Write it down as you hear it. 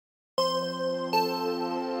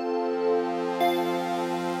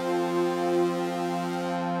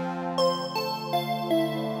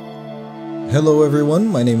Hello everyone,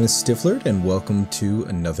 my name is Stiflerd and welcome to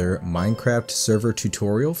another Minecraft server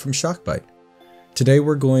tutorial from Shockbyte. Today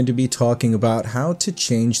we're going to be talking about how to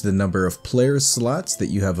change the number of player slots that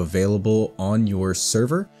you have available on your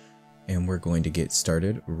server, and we're going to get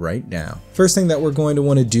started right now. First thing that we're going to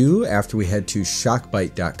want to do after we head to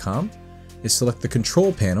shockbyte.com is select the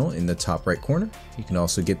control panel in the top right corner. You can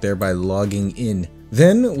also get there by logging in.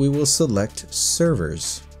 Then we will select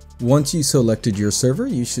servers. Once you selected your server,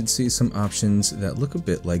 you should see some options that look a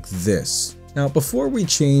bit like this. Now, before we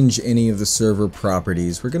change any of the server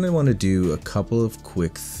properties, we're going to want to do a couple of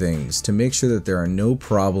quick things to make sure that there are no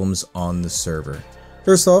problems on the server.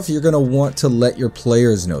 First off, you're going to want to let your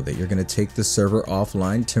players know that you're going to take the server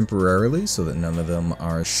offline temporarily so that none of them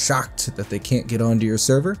are shocked that they can't get onto your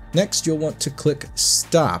server. Next, you'll want to click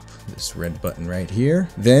Stop, this red button right here.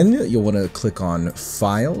 Then you'll want to click on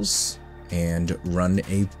Files and run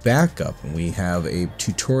a backup. And we have a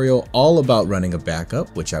tutorial all about running a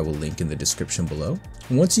backup, which I will link in the description below.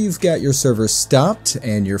 Once you've got your server stopped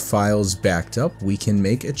and your files backed up, we can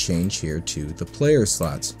make a change here to the player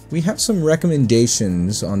slots. We have some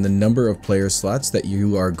recommendations on the number of player slots that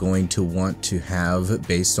you are going to want to have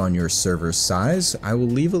based on your server size. I will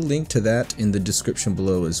leave a link to that in the description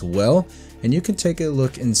below as well, and you can take a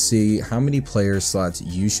look and see how many player slots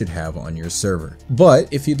you should have on your server.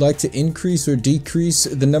 But if you'd like to increase or decrease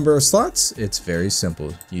the number of slots, it's very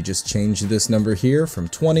simple. You just change this number here from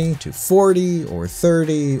 20 to 40 or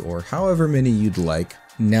 30 or however many you'd like.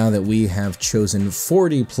 Now that we have chosen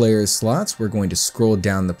 40 player slots, we're going to scroll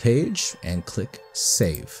down the page and click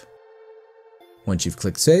Save. Once you've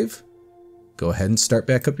clicked Save, go ahead and start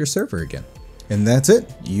back up your server again. And that's it.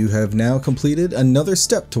 You have now completed another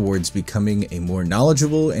step towards becoming a more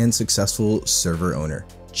knowledgeable and successful server owner.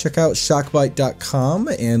 Check out shockbyte.com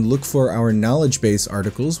and look for our knowledge base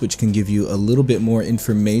articles, which can give you a little bit more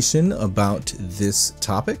information about this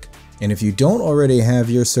topic. And if you don't already have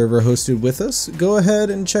your server hosted with us, go ahead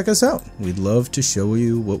and check us out. We'd love to show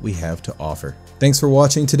you what we have to offer. Thanks for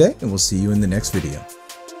watching today, and we'll see you in the next video.